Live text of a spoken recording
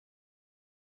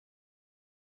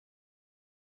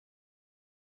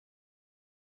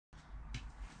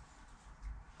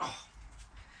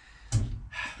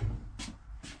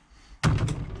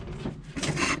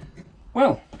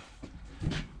Well,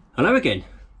 hello again.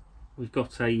 We've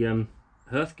got a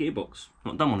Hurth gearbox.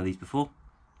 Not done one of these before.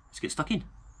 Let's get stuck in.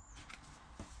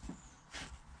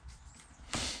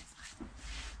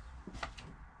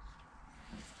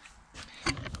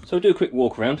 So we'll do a quick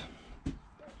walk around.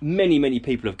 Many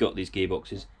people have got these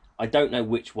gearboxes. I don't know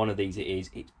which one of these it is.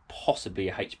 It's possibly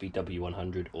a HBW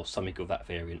 100 or something of that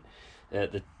variant.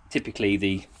 Typically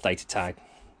the data tag,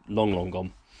 long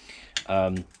gone.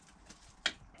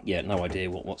 Yeah, no idea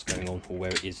what's going on or where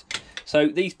it is. So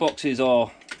these boxes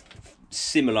are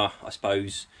similar, I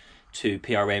suppose, to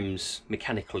PRM's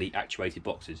mechanically actuated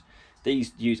boxes.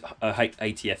 These use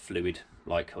ATF fluid,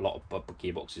 like a lot of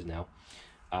gearboxes now.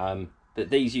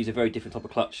 But these use a very different type of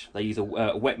clutch. They use a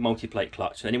wet multi-plate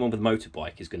clutch. So anyone with a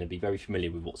motorbike is going to be very familiar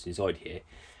with what's inside here.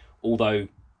 Although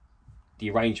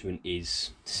the arrangement is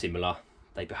similar,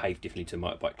 they behave differently to a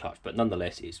motorbike clutch. But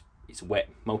nonetheless, it's wet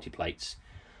multi-plates,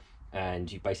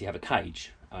 and you basically have a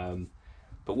cage.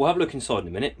 But we'll have a look inside in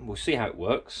a minute. We'll see how it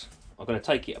works. I'm going to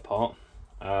take it apart,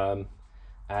 and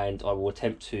I will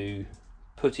attempt to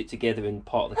put it together in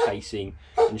part of the casing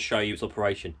and show you its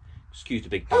operation. Excuse the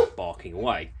big dog barking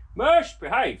away. Mersh,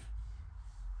 behave!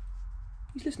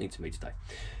 He's listening to me today.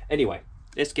 Anyway,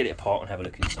 let's get it apart and have a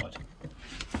look inside.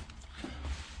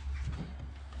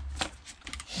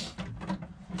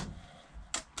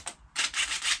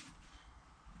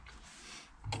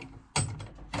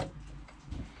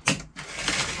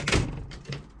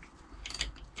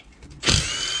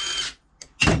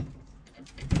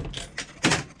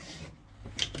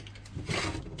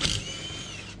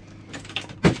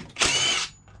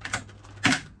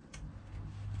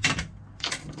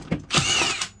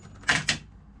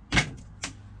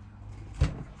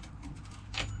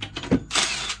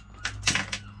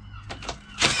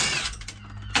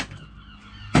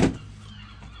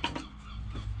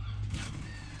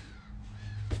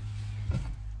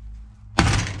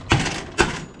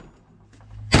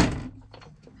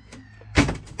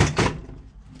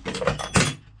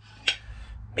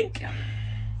 Bink.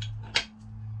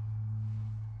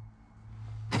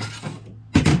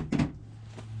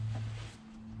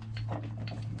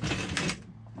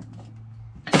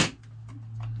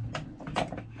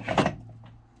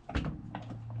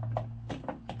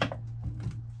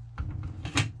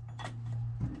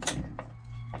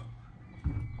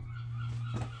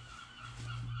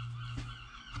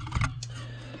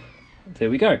 There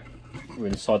we go. We're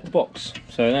inside the box.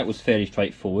 So that was fairly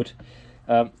straightforward.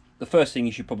 The first thing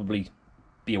you should probably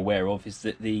be aware of is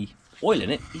that the oil in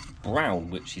it is brown,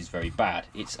 which is very bad.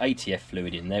 It's ATF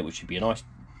fluid in there, which should be a nice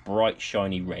bright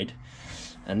shiny red,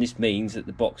 and this means that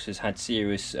the box has had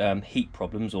serious heat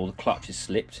problems, or the clutch has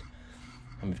slipped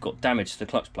and we've got damage to the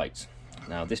clutch plates.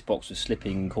 Now this box was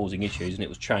slipping and causing issues, and it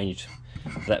was changed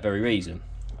for that very reason.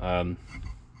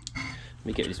 Let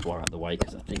me get this wire out of the way,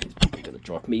 because I think it's probably going to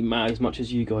drive me mad as much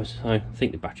as you guys. So I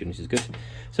think the battery on this is good.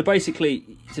 So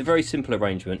basically, it's a very simple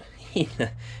arrangement in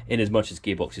as much as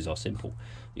gearboxes are simple.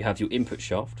 You have your input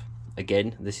shaft.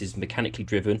 Again, this is mechanically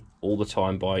driven all the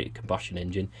time by a combustion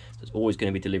engine. So it's always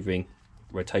going to be delivering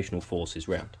rotational forces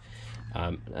round.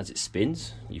 As it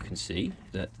spins, you can see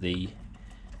that the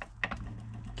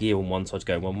gear on one side is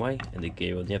going one way, and the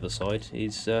gear on the other side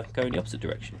is going the opposite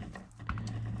direction.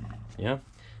 Yeah.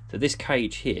 So this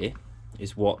cage here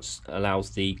is what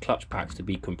allows the clutch packs to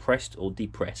be compressed or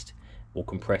depressed, or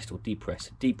compressed or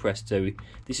depressed. Depressed, so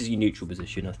this is your neutral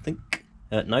position, I think.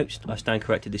 No, I stand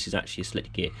corrected, this is actually a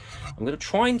select gear. I'm going to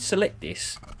try and select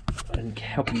this and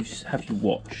have you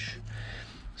watch.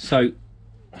 So,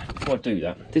 before I do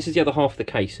that, this is the other half of the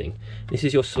casing. This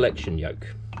is your selection yoke.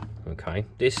 Okay,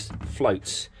 this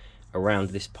floats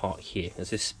around this part here as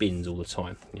this spins all the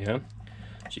time. Yeah,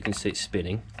 so you can see it's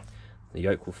spinning. The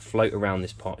yoke will float around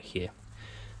this part here,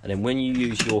 and then when you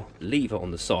use your lever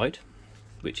on the side,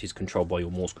 which is controlled by your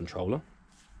Morse controller,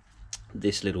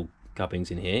 this little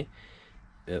gubbins in here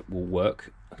will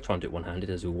work. I'll try and do it one-handed,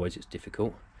 as always it's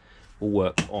difficult. Will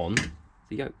work on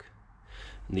the yoke,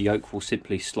 and the yoke will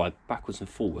simply slide backwards and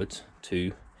forwards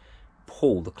to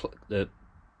pull the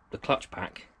clutch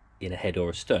pack in a head or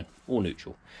a stern, or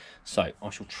neutral. So I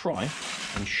shall try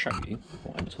and show you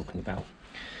what I'm talking about.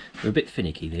 They're a bit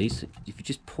finicky, these. If you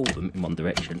just pull them in one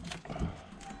direction.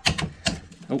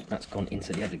 Oh, that's gone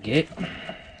into the other gear.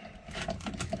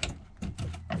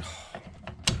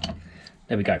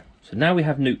 There we go. So now we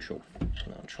have neutral.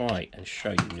 And I'll try and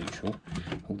show you neutral.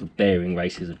 All the bearing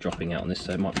races are dropping out on this,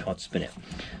 so it might be hard to spin it.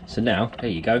 So now, there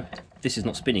you go. This is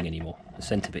not spinning anymore. The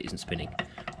centre bit isn't spinning.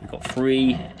 We've got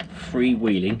free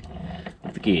wheeling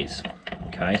of the gears.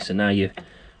 Okay, so now your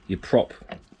prop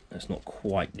It's not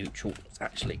quite neutral. It's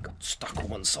actually got stuck on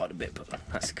one side a bit, but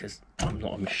that's because I'm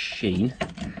not a machine.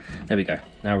 There we go.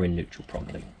 Now we're in neutral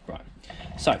properly. Right.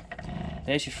 So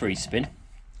there's your free spin,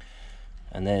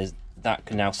 and there's that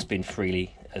can now spin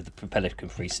freely. The propeller can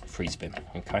free spin.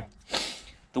 Okay.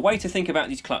 The way to think about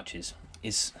these clutches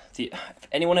is if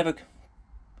anyone ever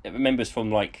remembers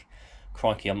from, like,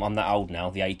 crikey, I'm that old now,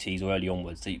 the 80s or early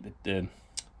onwards. The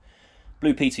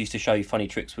Blue Peter used to show you funny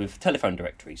tricks with telephone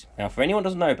directories. Now, for anyone who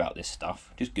doesn't know about this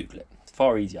stuff, just Google it. It's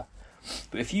far easier.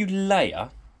 But if you layer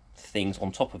things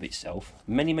on top of itself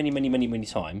many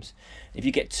times, if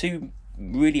you get two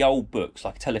really old books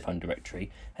like a telephone directory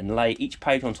and lay each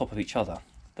page on top of each other,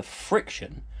 the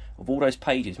friction of all those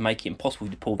pages make it impossible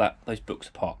to pull those books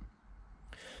apart.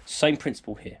 Same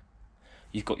principle here.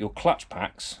 You've got your clutch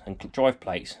packs and drive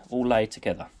plates all layered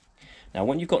together. Now,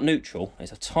 when you've got neutral,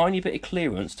 there's a tiny bit of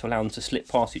clearance to allow them to slip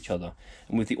past each other.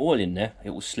 And with the oil in there, it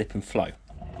will slip and flow.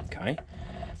 Okay?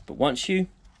 But once you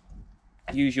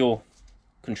use your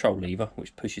control lever,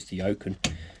 which pushes the yoke and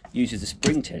uses the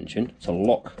spring tension to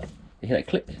lock, you hear that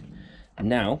click?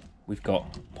 Now, we've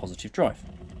got positive drive.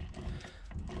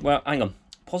 Well, hang on.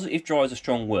 Positive drive is a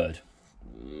strong word.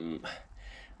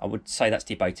 I would say that's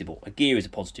debatable. A gear is a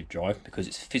positive drive because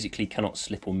it physically cannot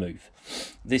slip or move.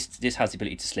 This has the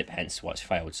ability to slip, hence why it's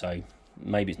failed. So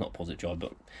maybe it's not a positive drive,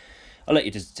 but I'll let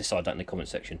you just decide that in the comment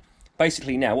section.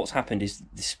 Basically now what's happened is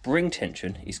the spring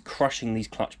tension is crushing these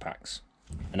clutch packs,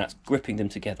 and that's gripping them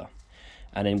together.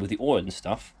 And then with the oil and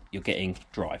stuff, you're getting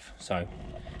drive. So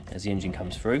as the engine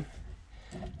comes through,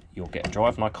 you'll get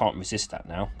drive, and I can't resist that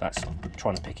now. That's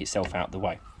trying to pick itself out of the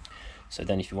way. So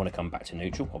then if you want to come back to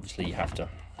neutral, obviously you have to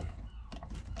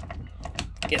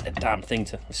get the damn thing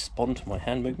to respond to my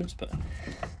hand movements, but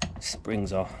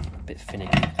springs are a bit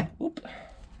finicky. Whoop.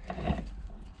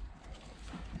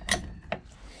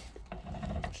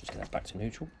 Let's just get that back to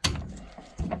neutral.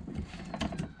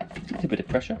 A bit of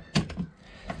pressure.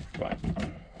 Right.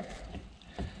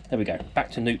 There we go.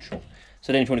 Back to neutral.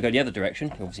 So then if you want to go the other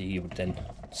direction, obviously you would then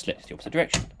slip the opposite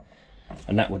direction.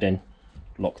 And that would then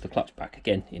lock the clutch back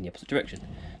again in the opposite direction.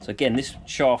 So again, this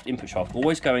shaft, input shaft,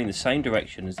 always going the same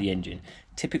direction as the engine.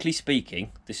 Typically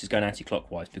speaking, this is going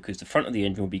anti-clockwise because the front of the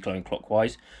engine will be going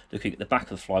clockwise, looking at the back of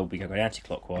the fly will be going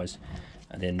anti-clockwise,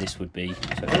 and then this would be,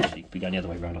 so actually be going the other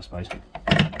way around, I suppose.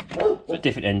 But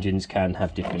different engines can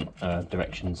have different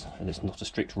directions, and it's not a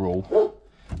strict rule,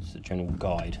 it's a general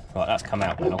guide. Right, that's come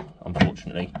out now,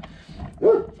 unfortunately.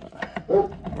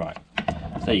 Right,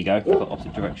 so there you go, we've got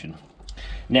opposite direction.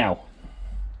 Now,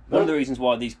 one of the reasons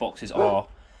why these boxes are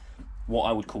what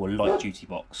I would call a light duty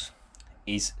box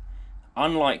is,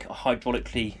 unlike a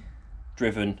hydraulically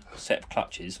driven set of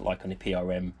clutches like on a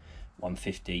PRM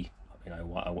 150, you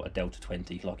know, a Delta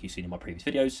 20 like you've seen in my previous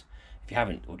videos. If you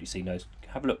haven't already seen those,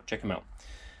 have a look, check them out.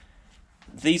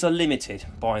 These are limited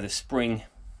by the spring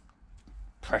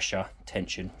pressure,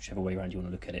 tension, whichever way around you want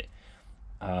to look at it.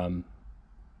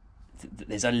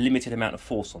 There's a limited amount of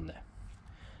force on there,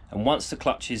 and once the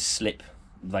clutches slip,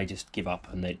 they just give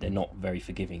up, and they're not very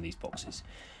forgiving, these boxes.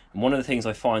 And one of the things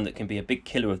I find that can be a big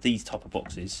killer of these type of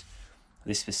boxes,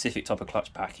 this specific type of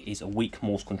clutch pack, is a weak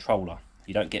Morse controller.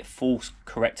 You don't get full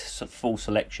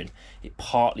selection. It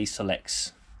partly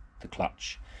selects the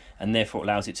clutch, and therefore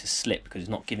allows it to slip because it's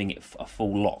not giving it a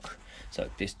full lock. So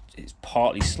it's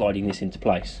partly sliding this into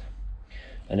place,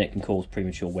 and it can cause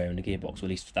premature wear in the gearbox, or at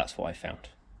least that's what I found.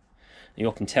 And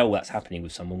you can tell that's happening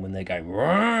with someone when they're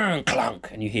going clunk,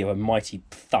 and you hear a mighty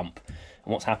thump.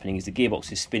 And what's happening is the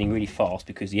gearbox is spinning really fast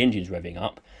because the engine's revving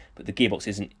up, but the gearbox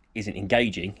isn't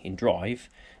engaging in drive,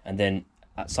 and then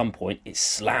at some point it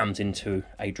slams into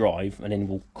a drive, and then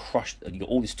will crush. You got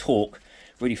all this torque,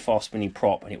 really fast spinning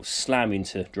prop, and it will slam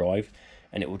into drive,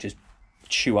 and it will just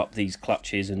chew up these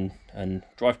clutches and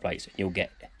drive plates, and you'll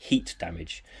get heat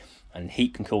damage, and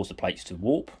heat can cause the plates to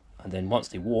warp. And then once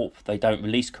they warp, they don't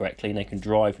release correctly, and they can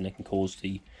drive, and they can cause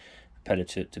the propeller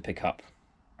to pick up.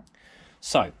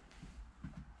 So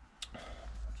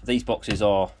these boxes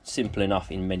are simple enough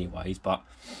in many ways, but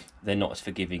they're not as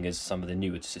forgiving as some of the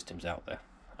newer systems out there.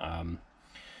 I'm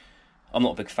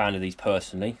not a big fan of these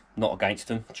personally, not against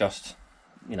them, just,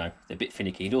 you know, they're a bit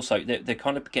finicky. And also, they're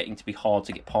kind of getting to be hard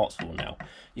to get parts for now.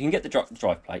 You can get the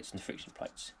drive plates and the friction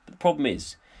plates, but the problem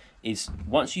is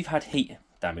once you've had heat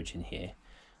damage in here,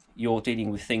 you're dealing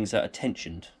with things that are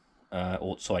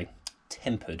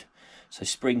tempered. So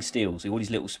spring steels, all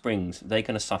these little springs, they're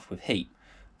going to suffer with heat.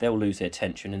 They'll lose their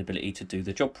tension and ability to do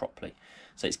the job properly.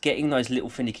 So it's getting those little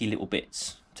finicky little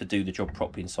bits to do the job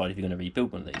properly inside if you're going to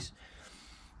rebuild one of these.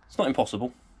 It's not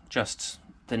impossible, just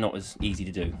they're not as easy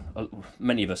to do.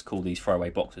 Many of us call these throwaway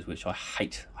boxes, which I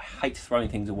hate. I hate throwing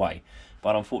things away,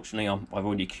 but unfortunately I've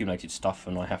already accumulated stuff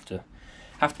and I have to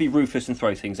be ruthless and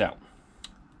throw things out.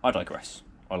 I digress.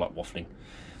 I like waffling.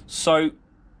 So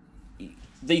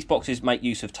these boxes make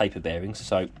use of taper bearings,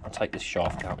 so I'll take this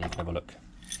shaft out and you can have a look.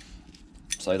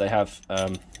 So they have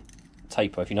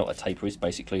taper. If you know what a taper is,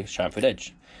 basically a chamfered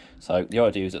edge. So the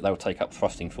idea is that they'll take up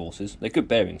thrusting forces. They're good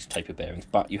bearings, taper bearings,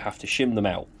 but you have to shim them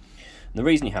out. And the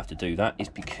reason you have to do that is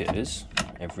because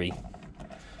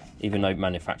even though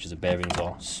manufacturers of bearings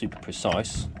are super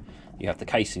precise, you have the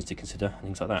casings to consider and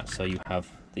things like that. So you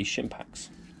have these shim packs,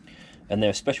 and they're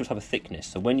a special type of thickness.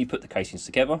 So when you put the casings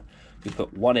together, you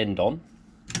put one end on,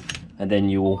 and then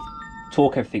you'll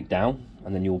torque everything down,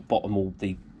 and then you'll bottom all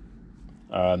the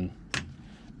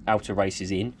outer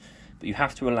races in. But you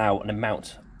have to allow an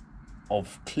amount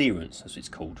of clearance, as it's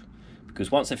called, because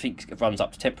once everything runs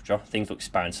up to temperature, things will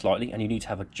expand slightly, and you need to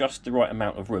have just the right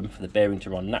amount of room for the bearing to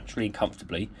run naturally and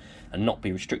comfortably and not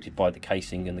be restricted by the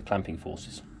casing and the clamping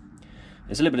forces.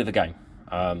 It's a little bit of a game,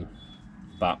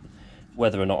 but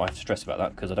whether or not I have to stress about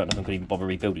that, because I don't know if I'm going to even bother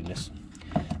rebuilding this.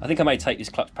 I think I may take this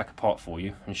clutch pack apart for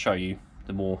you and show you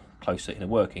the more closer inner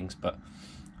workings, but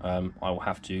I will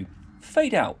have to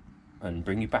fade out and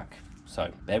bring you back,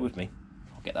 so bear with me.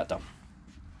 I'll get that done.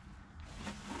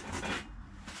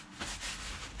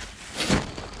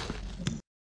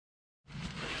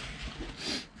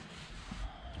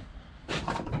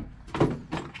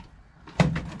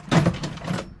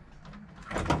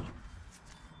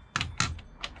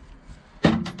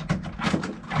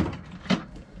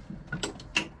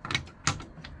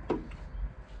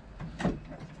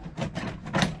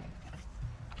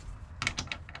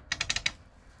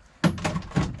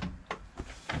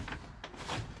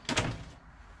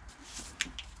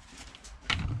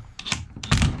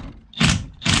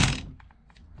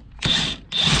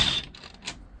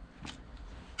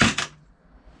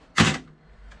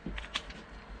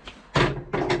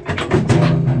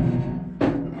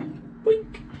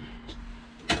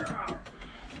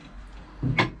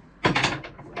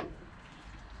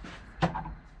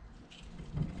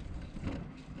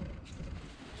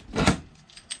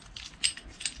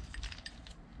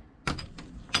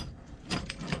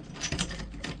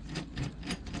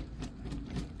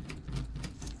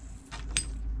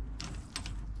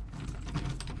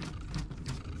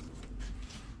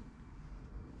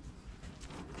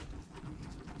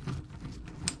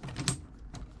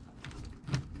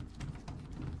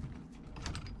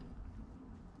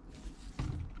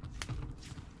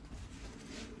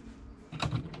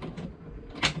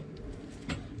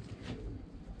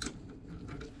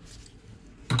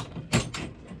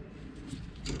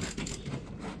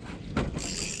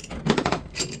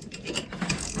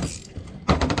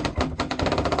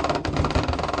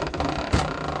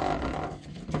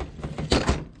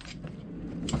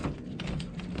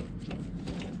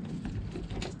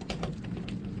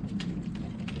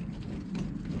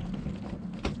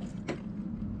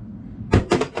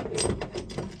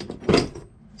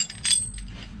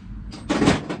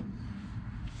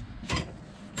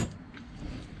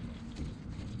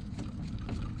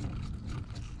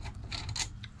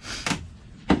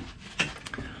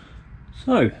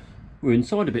 So we're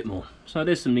inside a bit more. So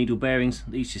there's some needle bearings.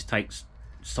 These just take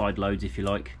side loads if you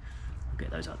like. I'll get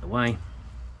those out of the way.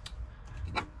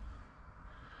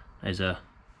 There's a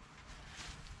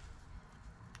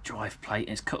drive plate.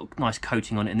 It's got a nice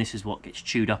coating on it, and this is what gets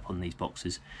chewed up on these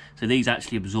boxes. So these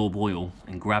actually absorb oil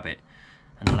and grab it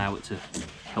and allow it to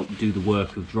help do the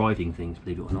work of driving things,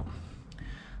 believe it or not.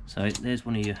 So there's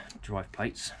one of your drive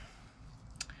plates.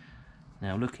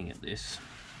 Now looking at this,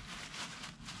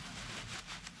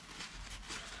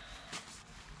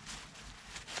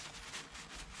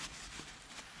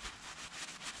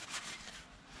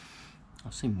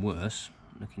 I've seen worse.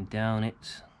 Looking down,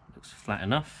 it looks flat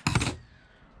enough.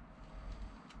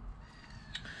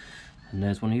 And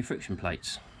there's one of your friction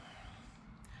plates.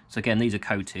 So again, these are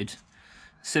coated,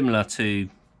 similar to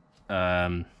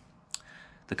the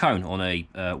cone on a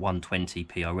 120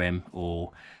 PRM,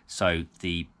 or so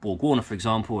the Borg Warner, for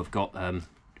example, have got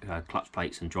clutch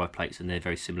plates and drive plates, and they're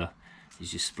very similar.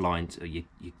 It's just splines, or your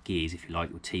gears, if you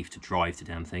like, your teeth to drive the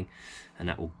damn thing, and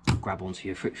that will grab onto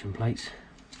your friction plates.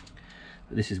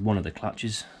 But this is one of the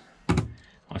clutches.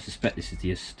 I suspect this is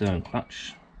the stern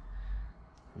clutch.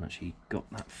 I haven't actually got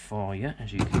that far yet,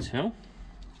 as you can tell.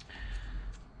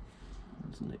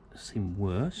 Doesn't it seem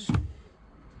worse?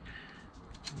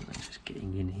 That's just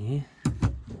getting in here.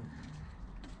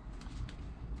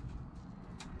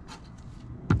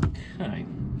 Okay.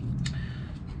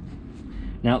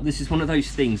 Now this is one of those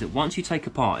things that once you take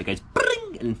apart, it goes bring,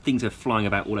 and things are flying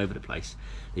about all over the place.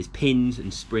 There's pins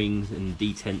and springs and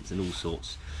detents and all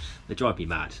sorts. They drive me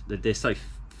mad. They're so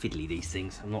fiddly, these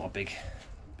things. I'm not a big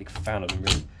fan of them,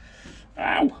 really.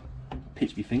 Ow!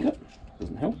 Pinch my finger.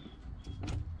 Doesn't help.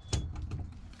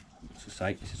 As I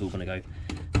say, this is all going to go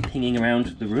pinging around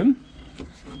the room.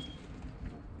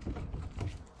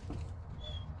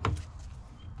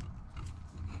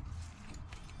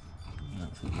 I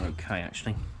think we're okay,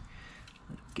 actually.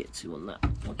 I'll get to on that.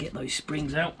 I'll get those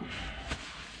springs out.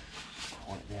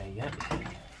 Quite there yet.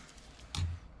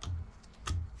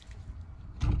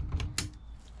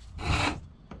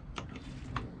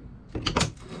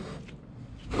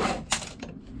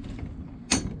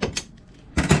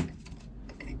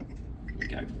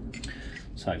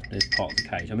 So there's part of the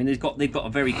cage. I mean, they've got a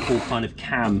very cool kind of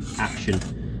cam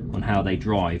action on how they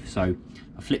drive. So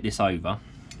I flip this over.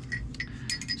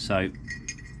 So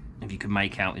if you can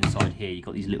make out inside here, you've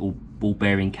got these little ball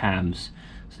bearing cams.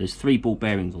 So there's 3 ball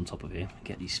bearings on top of here.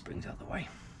 Get these springs out of the way.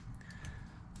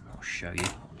 I'll show you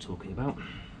what I'm talking about.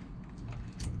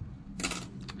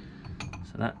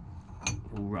 So that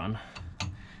will run.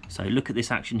 So look at this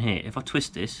action here. If I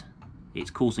twist this, it's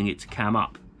causing it to cam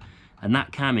up. And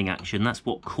that camming action, that's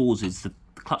what causes the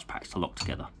clutch packs to lock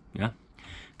together, yeah?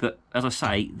 But as I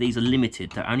say, these are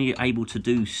limited. They're only able to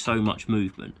do so much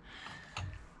movement.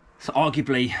 So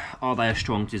arguably, are they a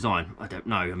strong design? I don't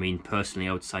know. I mean, personally,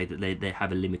 I would say that they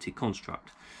have a limited construct.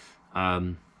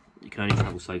 You can only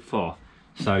travel so far.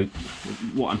 So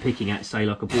what I'm picking at, say,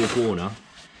 like a Borg Warner,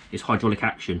 is hydraulic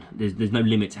action. There's no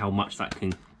limit to how much that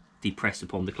can depress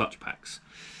upon the clutch packs.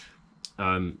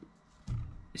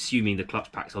 Assuming the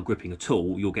clutch packs are gripping at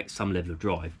all, you'll get some level of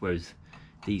drive, whereas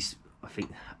these, I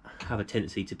think, have a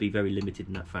tendency to be very limited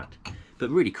in that fact. But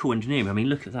really cool engineering. I mean,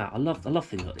 look at that. I love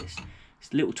things like this.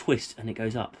 It's a little twist and it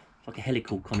goes up. It's like a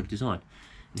helical kind of design.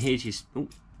 And here's your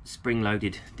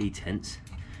spring-loaded detents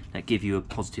that give you a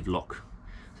positive lock.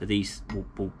 So these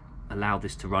will allow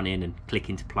this to run in and click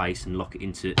into place and lock it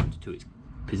into its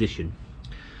position.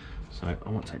 So I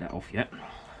won't take that off yet.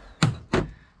 Take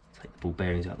the ball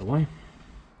bearings out of the way.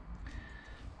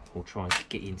 We'll try and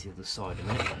get into the other side a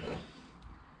minute.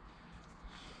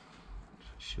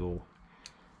 Sure.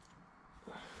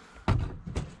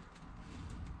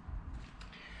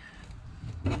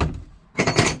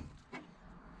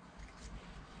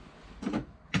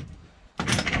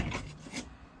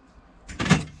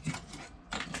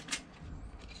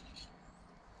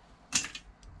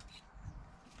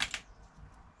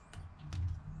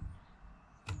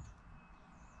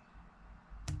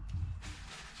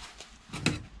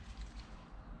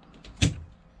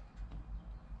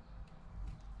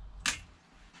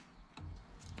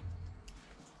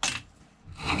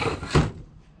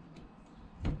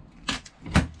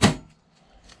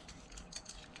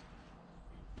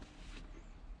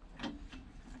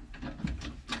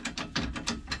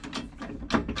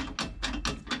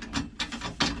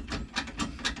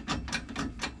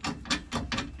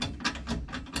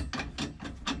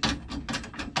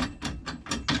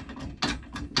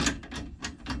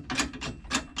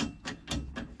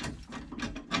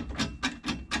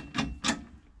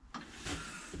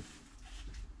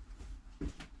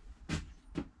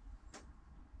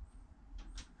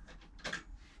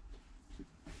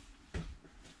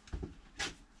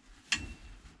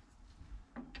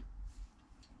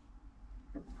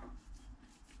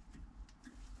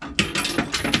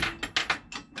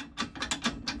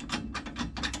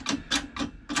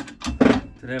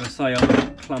 Did I ever say I'm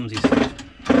a clumsy sod?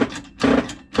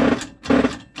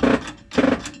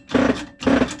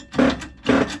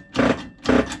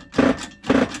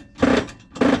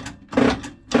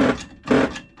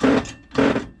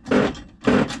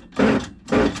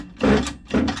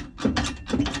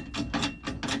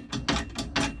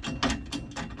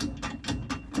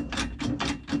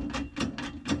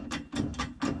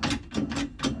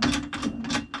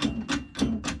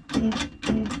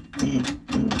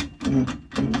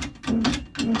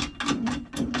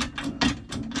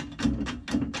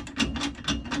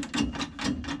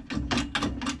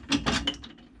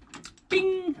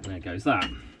 Bing! And there goes that.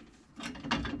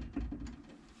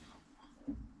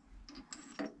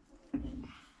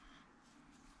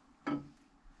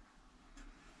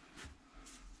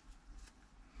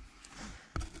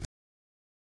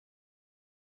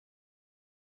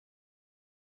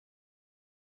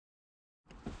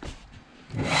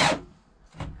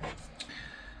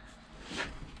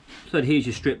 So here's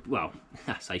your stripped, well,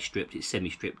 I say stripped, it's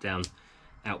semi-stripped down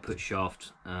output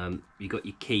shaft. You've got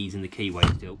your keys and the keyway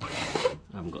still.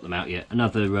 I haven't got them out yet.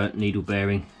 Another needle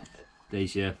bearing.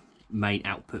 There's your main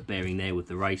output bearing there with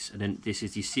the race, and then this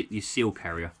is your seal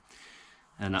carrier.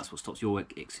 and that's what stops your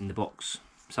X in the box.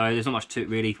 So there's not much to it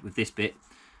really with this bit.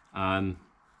 I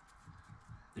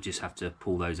just have to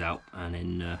pull those out, and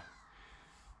then I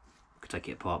could take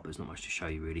it apart, but there's not much to show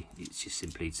you really. It's just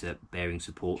simply bearing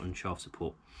support and shaft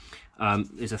support.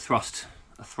 There's a thrust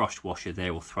washer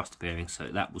there, or thrust bearing, so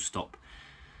that will stop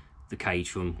the cage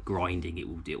from grinding. It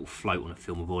will float on a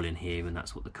film of oil in here, and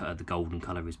that's what the golden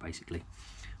colour is basically.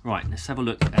 Right, let's have a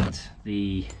look at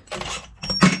the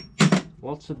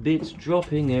lots of bits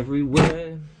dropping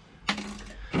everywhere.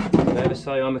 Ever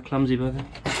say I'm a clumsy bugger?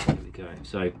 There we go.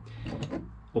 So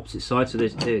opposite side. So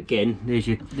there's there's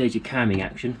your camming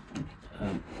action.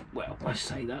 Well, I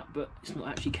say that, but it's not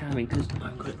actually camming because I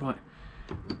haven't got it right.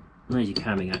 There's your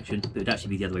camming action, but it'd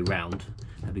actually be the other way round.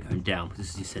 That'd be going down because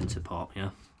this is your centre part, yeah.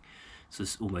 So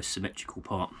it's almost symmetrical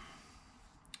part.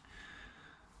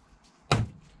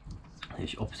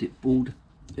 There's your opposite ball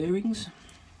bearings.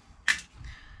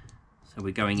 So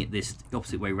we're going at this the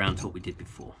opposite way round to what we did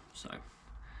before. So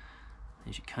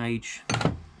there's your cage,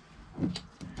 and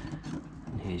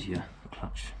here's your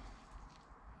clutch.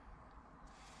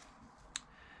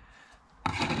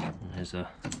 And there's a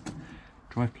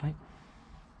drive plate.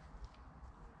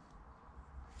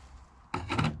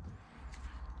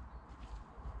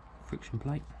 Friction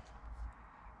plate.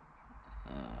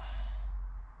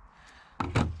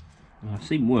 I've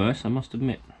seen worse, I must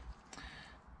admit,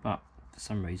 but for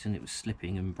some reason it was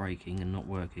slipping and breaking and not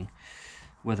working.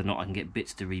 Whether or not I can get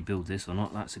bits to rebuild this or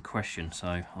not, that's a question, so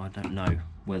I don't know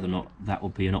whether or not that will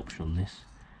be an option on this.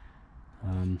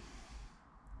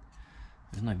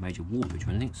 There's no major warpage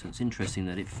or anything, so it's interesting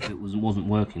that it wasn't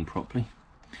working properly.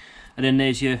 And then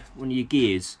there's one of your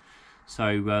gears.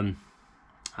 So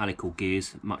helical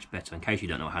gears, much better. In case you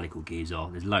don't know what helical gears are,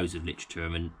 there's loads of literature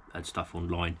and stuff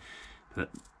online, but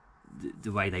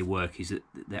the way they work is that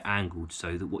they're angled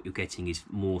so that what you're getting is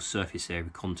more surface area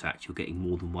contact. You're getting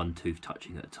more than one tooth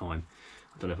touching at a time.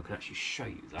 I don't know if I can actually show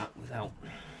you that without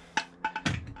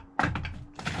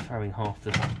throwing half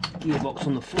the gearbox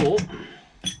on the floor.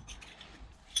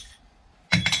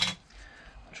 I'll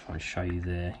try and show you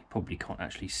there. You probably can't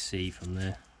actually see from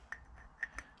there.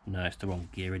 No, it's the wrong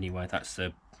gear anyway.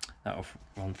 That'll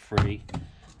run free.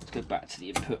 Let's go back to the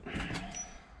input.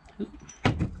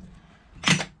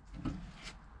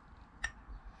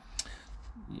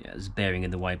 Yeah, there's a bearing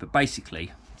in the way, but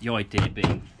basically the idea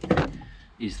being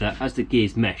is that as the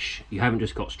gears mesh, you haven't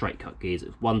just got straight cut gears.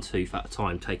 It's one tooth at a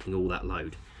time taking all that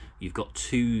load. You've got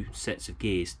two sets of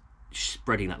gears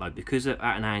spreading that load, because at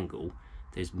an angle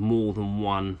there's more than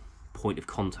one point of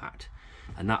contact,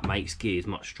 and that makes gears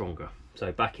much stronger.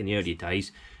 So back in the earlier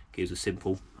days, gears were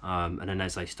simple, and then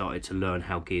as they started to learn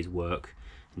how gears work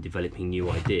and developing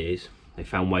new ideas, they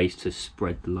found ways to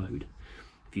spread the load.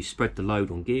 If you spread the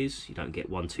load on gears, you don't get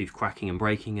one tooth cracking and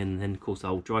breaking, and then of course the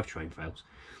whole drivetrain fails.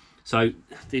 So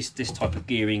this type of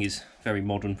gearing is very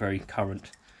modern, very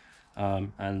current,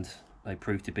 and they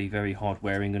prove to be very hard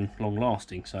wearing and long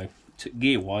lasting. So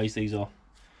gear wise, these are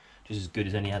just as good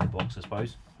as any other box, I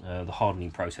suppose. The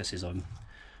hardening processes, I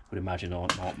would imagine,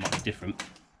 aren't much different.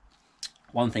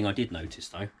 One thing I did notice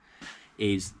though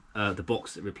is the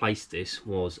box that replaced this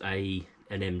was an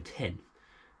M10.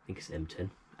 I think it's an M10.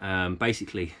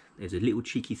 Basically, there's a little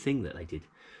cheeky thing that they did.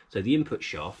 So the input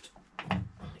shaft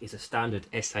is a standard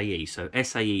SAE. So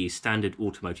SAE is standard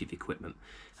automotive equipment,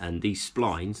 and these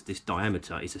splines, this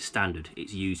diameter, is a standard.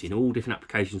 It's used in all different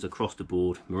applications across the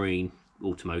board: marine,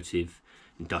 automotive,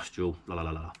 industrial, la la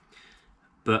la la.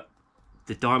 But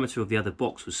the diameter of the other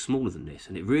box was smaller than this,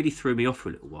 and it really threw me off for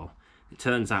a little while. It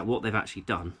turns out what they've actually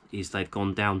done is they've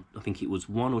gone down, I think it was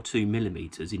 1 or 2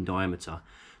 millimeters in diameter,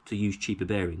 to use cheaper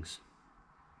bearings.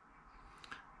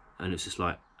 And it's just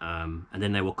like, and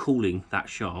then they were calling that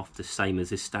shaft the same as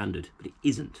this standard, but it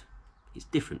isn't. It's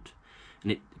different.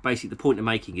 And basically the point I'm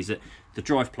making is that the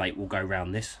drive plate will go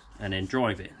around this and then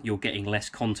drive it. You're getting less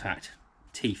contact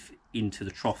teeth into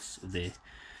the troughs of there,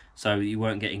 so you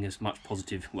weren't getting as much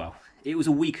positive. Well, it was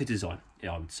a weaker design,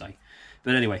 yeah, I would say.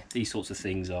 But anyway, these sorts of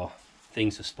things are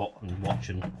things to spot and watch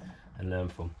and learn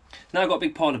from. Now I've got a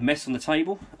big pile of mess on the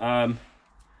table. I'm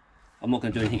not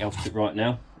going to do anything else to it right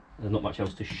now. There's not much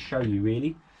else to show you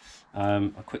really.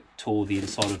 A quick tour of the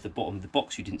inside of the bottom of the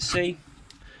box you didn't see.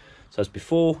 So as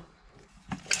before,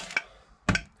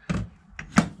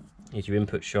 here's your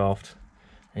input shaft,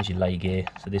 there's your lay gear.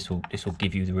 So this will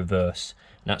give you the reverse,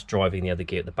 and that's driving the other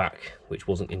gear at the back, which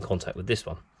wasn't in contact with this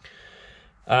one.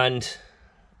 And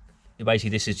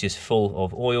basically this is just full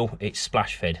of oil. It's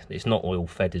splash fed. It's not oil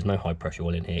fed. There's no high pressure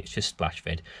oil in here. It's just splash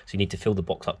fed. So you need to fill the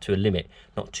box up to a limit,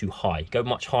 not too high. Go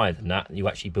much higher than that, you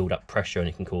actually build up pressure, and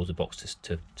it can cause the box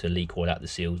to leak oil out the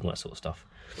seals and all that sort of stuff.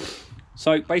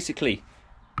 So basically,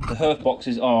 The Hurth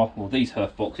boxes are, well, these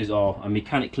Hurth boxes are a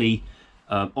mechanically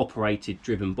operated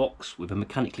driven box with a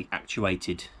mechanically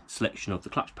actuated selection of the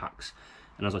clutch packs.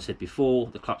 And as I said before,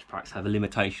 the clutch packs have a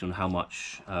limitation on how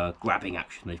much grabbing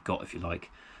action they've got, if you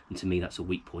like. And to me, that's a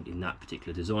weak point in that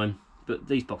particular design. But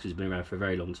these boxes have been around for a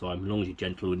very long time. As long as you're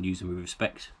gentle and use them with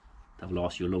respect, they'll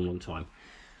last you a long, long time.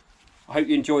 I hope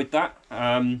you enjoyed that.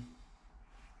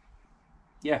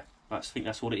 Yeah, I think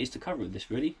that's all it is to cover with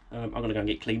this, really. I'm going to go and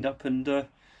get cleaned up and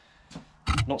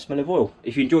not smell of oil.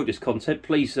 If you enjoyed this content,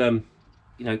 please you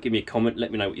know, give me a comment,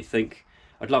 let me know what you think.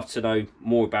 I'd love to know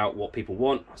more about what people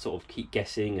want. I sort of keep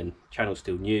guessing, and the channel's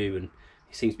still new and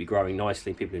it seems to be growing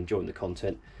nicely and people are enjoying the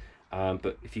content.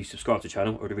 But if you subscribe to the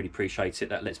channel, I would really appreciate it.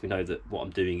 That lets me know that what I'm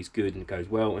doing is good and it goes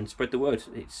well, and spread the word.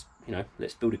 It's, you know,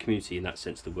 let's build a community in that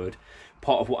sense of the word.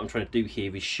 Part of what I'm trying to do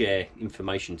here is share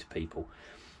information to people.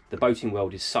 The boating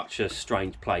world is such a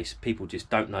strange place. People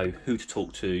just don't know who to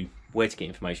talk to, where to get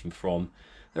information from.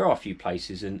 There are a few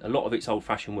places, and a lot of it's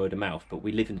old-fashioned word of mouth, but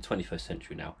we live in the 21st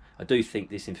century now. I do think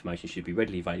this information should be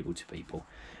readily available to people.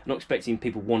 I'm not expecting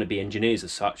people want to be engineers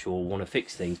as such or want to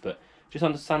fix things, but just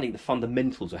understanding the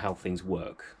fundamentals of how things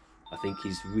work, I think,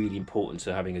 is really important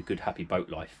to having a good, happy boat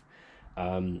life.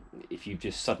 If you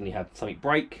just suddenly have something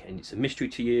break and it's a mystery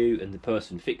to you, and the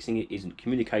person fixing it isn't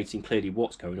communicating clearly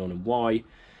what's going on and why,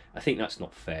 I think that's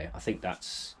not fair. I think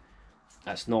that's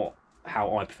not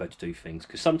how I prefer to do things,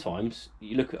 because sometimes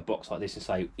you look at a box like this and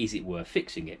say, is it worth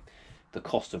fixing it? The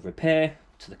cost of repair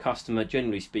to the customer,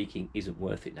 generally speaking, isn't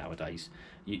worth it nowadays.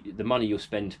 The money you'll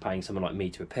spend paying someone like me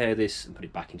to repair this and put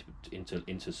it back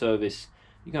into service,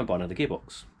 you go and buy another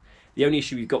gearbox. The only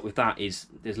issue you've got with that is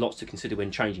there's lots to consider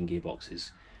when changing gearboxes.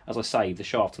 As I say, the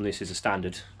shaft on this is a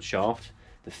standard shaft.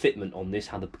 The fitment on this,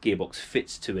 how the gearbox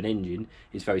fits to an engine,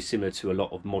 is very similar to a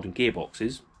lot of modern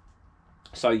gearboxes.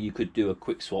 So you could do a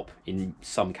quick swap in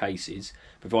some cases,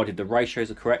 provided the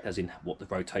ratios are correct, as in what the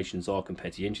rotations are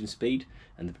compared to the engine speed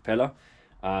and the propeller.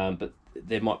 But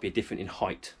there might be a difference in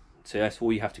height. So that's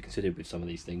all you have to consider with some of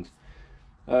these things.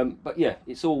 But yeah,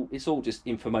 it's all just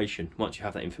information. Once you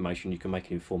have that information, you can make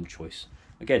an informed choice.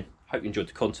 Again, hope you enjoyed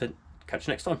the content. Catch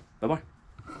you next time. Bye bye.